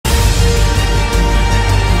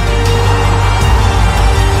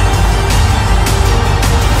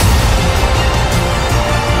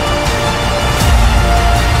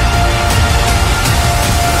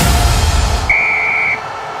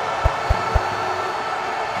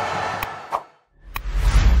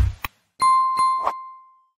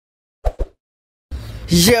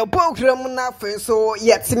Your program na so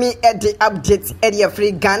yet me at the update at the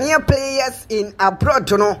free Ghanaian players in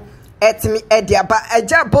abroad no at me at the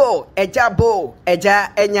ejabo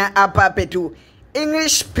eja enya apapetu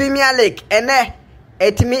English Premier League ene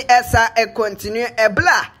at me esa e continue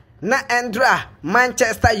ebla na endra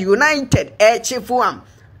Manchester United chifuam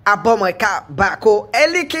abomeka bako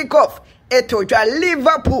early kickoff etoja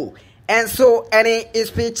Liverpool and so any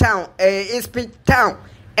Ipswich Town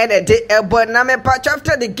and a day but na me patch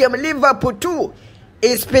after the game Liverpool 2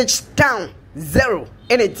 Ipswich Town 0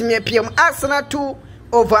 and it me PM Arsenal 2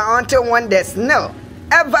 over until 1-0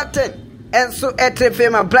 Everton and so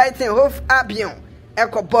etrefema Brighton Hove Albion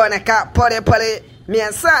eko boneka pole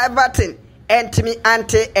miensa Everton and me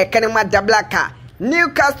ante ekanema dablaka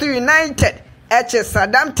Newcastle United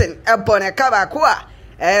Southampton eboneka bakwa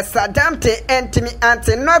Southampton and me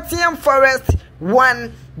ante Nottingham Forest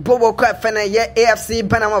 1 Bobo Kwafena ye AFC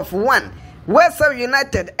Banam of 1 West Ham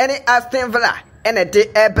United any Aston Villa and a day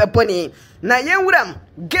ebeponi na yenwuram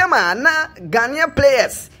gema na Ghanaian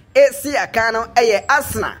players AC Akano eye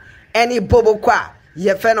Arsenal any Bobo Kwa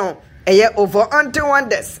ye feno eye over until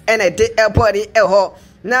wonders and a day ebody eho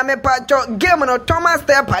na me pacho game no Thomas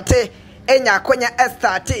Partey enya konya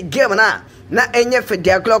start game na enye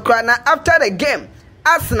fedia clock na after the game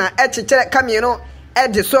Arsenal echichere kamino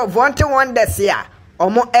dissolve until wonders ya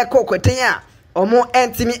Omo eko kwetenya omo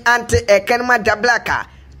entimi ante ekenma dablaka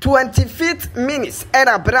 25th minutes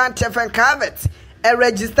era brand Stephen Carvet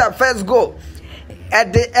register first goal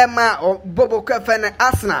at the Emma or Bobo Kwafena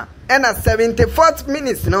Arsenal and at 74th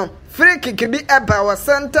minutes no free kick be about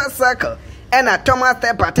center circle and a Thomas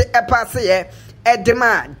Partey pass here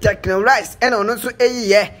Edema Declan Rice and also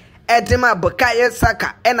Edema Bukayo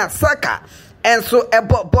Saka and a Saka and so a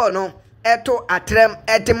bono eto atrem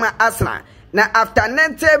Edema Arsenal. Now after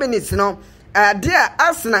 90 minutes, no, dear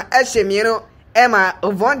Arsenal Eshemino, Emma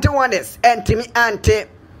Vonte Wonders, and Timmy Ante,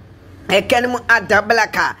 Ekenimu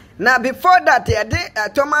Adablaka. Now before that,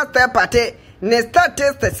 Thomas Partey, ne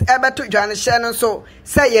statistics ever to John Shannon so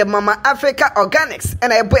say Mama Africa Organics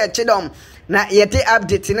and I boy chidom. Na yeti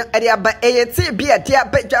update no area ba eyeti bia dia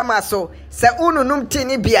pejama so se unu num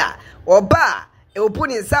tini bia oba e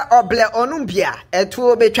opuni sa oble onum bia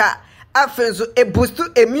etuo betwa afenzo e boost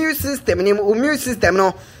immune system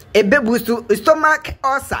no e be boost stomach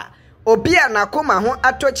ulcer obia na koma ho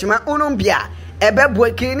atochima unum bia e be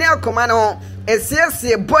buakini akoma no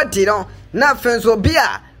esiesie body no na afenzo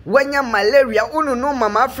bia wanya malaria unu no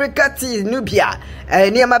mama Africa tea nubia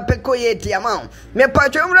niema peko ye diamond me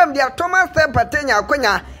patwomram dia Thomas Partey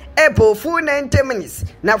akonya ebo full 90 minutes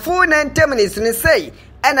na full 90 minutes ni say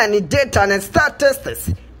ena ni data and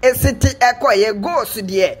statistics city ekoye goals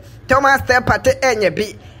die Thomas Partey enye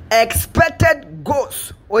bi expected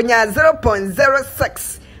goals onya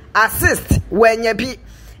 0.06 assist wenye bi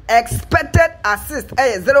expected assist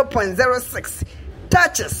 0.06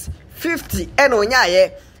 touches 50 and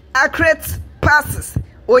onya accurate passes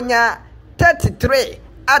onya 33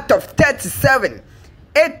 out of 37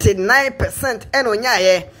 89% and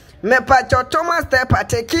onya me pacho Thomas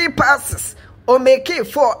Partey key passes o make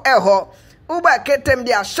 4 uba ketem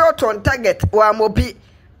dia shot on target wa mobi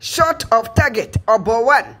short of target obo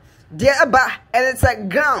 1 thereby and it's a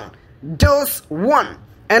ground dose 1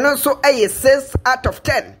 and also a 6 out of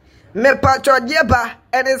 10 me pacho thereby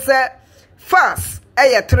and it's a fast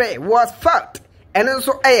a 3 was fault and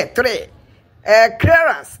also a 3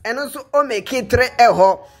 clearance and also o make 3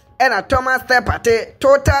 and a Thomas Partey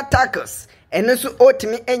total tackles and also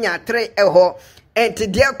otimi enya 3 and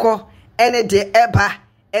tidiako and the eba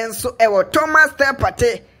and so Thomas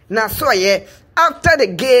Partey na so ye after the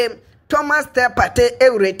game Thomas Partey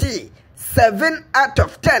rate 7 out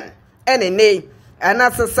of 10 and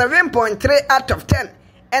that's a 7.3 out of 10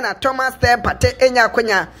 and a Thomas Partey enya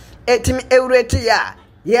konya etimi rate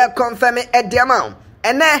ya confirm the amount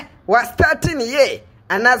and was starting ye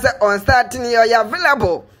and as on starting you are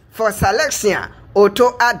available for selection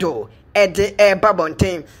auto ado at the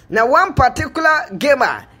babontin now one particular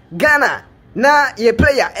gamer Ghana na ye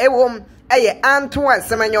player ewom Antoine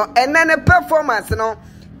Semenyo and then a performance no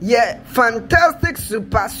ye fantastic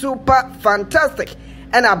super fantastic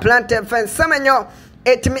and a planted fan Semenyo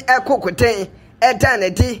etimi ekokoten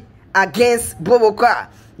edanedi against Bobokwa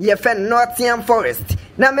ye fan Nottingham Forest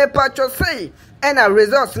na me pacho say and a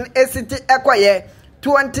results in ACT Ekwaye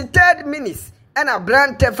 23rd minutes and a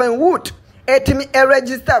planted fan Wood etimi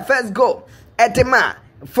register first goal etima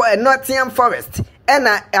for a Nottingham Forest and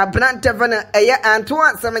a planted fan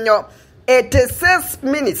Antoine Semenyo 86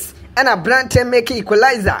 minutes and a planted make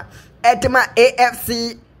equalizer etima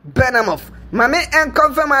AFC Benamov Mame and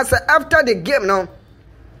confirm us after the game no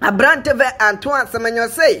abranteve Antoine Semenyo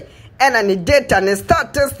say ena ni data ni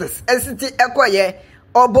statistics SCT ekoye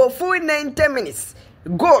obo full 90 minutes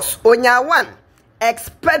goals onya 1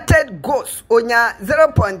 expected goals onya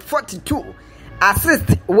 0.42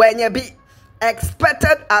 assist wenye bi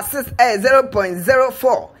expected assist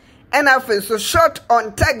 0.04 and after so shot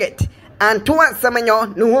on target Antoine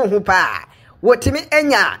Semenyo nuhu pa wotimi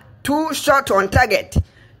enya 2 shot on target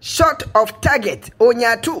shot of target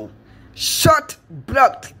onya 2 shot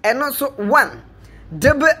blocked and also 1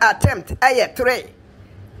 double attempt 3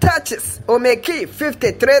 touches omeki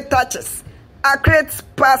 53 touches accurate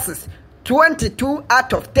passes 22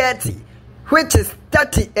 out of 30 which is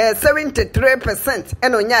 73%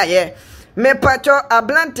 and onyaye me pacho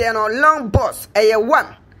ablante no long boss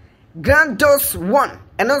 1 grand dose 1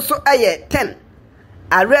 and also 10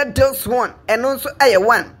 a red dose 1 and also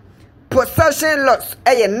 1 possession loss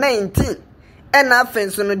 19 and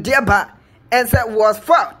offense no diaba and that was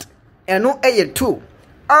fouled and no 2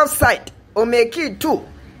 offside o make it 2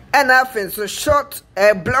 and offense so short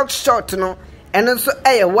block shot no and also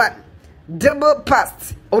 1 double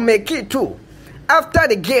pass o make it 2 after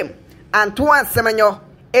the game Antoine Semenyo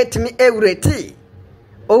etimi eureti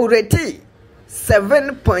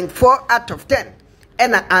 7.4 out of 10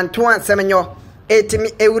 and Antoine Semenyo etimi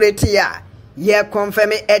eureti ya ye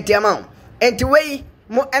confirm ediamount enti wey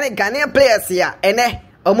mo ene Ghanaian players ya ene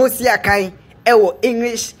omusia kan ewo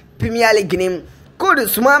English Premier League nim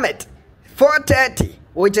Kudus Mohammed 4:30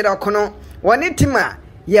 wojira kono woni tima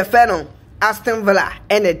ye fe no Aston Villa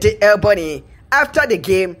ene de Elbony after the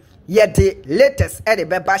game ye the latest ede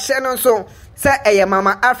be ba she no so say eye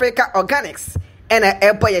Mama Africa Organics ene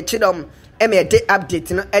eboye chidom eme de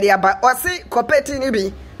update no ede aba osi competi ni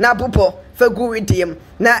bi na popo fegu widim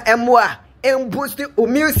na emwa boost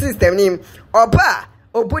immune system nim oba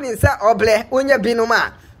obuni nsa oble onye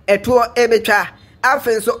binuma etuo ebetwa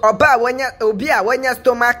afen so oba wanya obi a wanya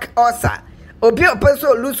stomach ulcer obi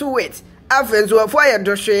opeso lose weight afen so ofo ye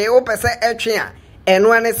dohwe opese etwe a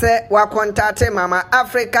eno ane se wa contact Mama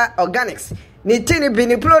Africa Organics ni tini bi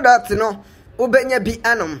ni product no ubenya bi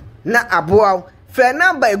anom na aboa frɛ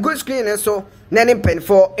number a good screen so na ni pen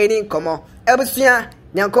for any komo ebusua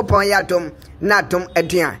nyankopon ya dom na dom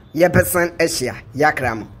adua ye person ehia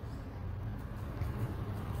yakramo